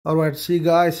Alright, see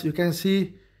guys, you can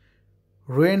see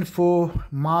Rane 4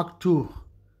 Mark 2.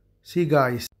 See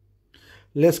guys,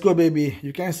 let's go baby.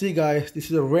 You can see guys,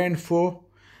 this is a Rane 4.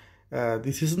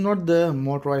 This is not the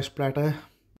motorized platter.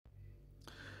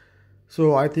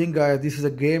 So I think guys, this is a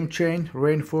game change.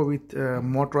 Rane 4 with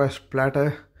motorized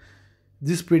platter.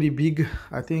 This is pretty big.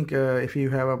 I think if you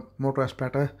have a motorized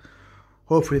platter,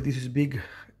 hopefully this is big.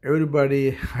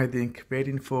 Everybody I think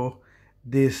waiting for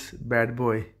this bad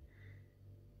boy.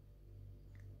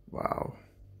 Wow.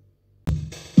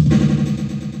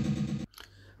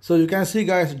 So you can see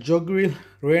guys, jog wheel,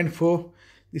 Rane 4.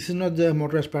 This is not the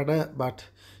motorized platter, but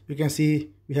you can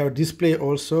see we have a display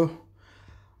also.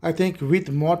 I think with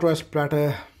motorized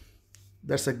platter,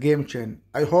 that's a game change.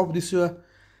 I hope this is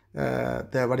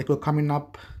the what you call coming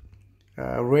up,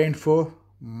 Rane 4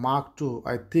 Mark 2.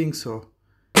 I think so.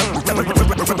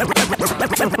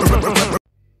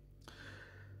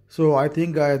 So I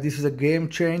think guys, this is a game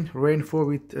change. Rane 4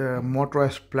 with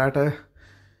motorized platter.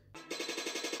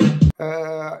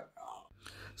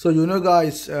 So you know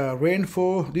guys, Rane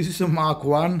 4, this is a Mark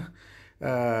 1.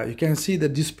 You can see the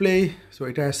display. So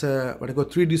it has a what I call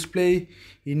 3 display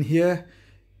in here.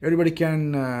 Everybody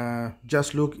can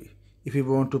just look if you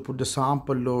want to put the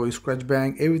sample or scratch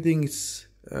bang. Everything is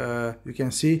you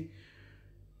can see. You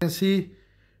can see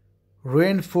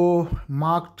Rane 4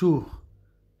 Mark 2.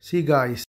 See guys.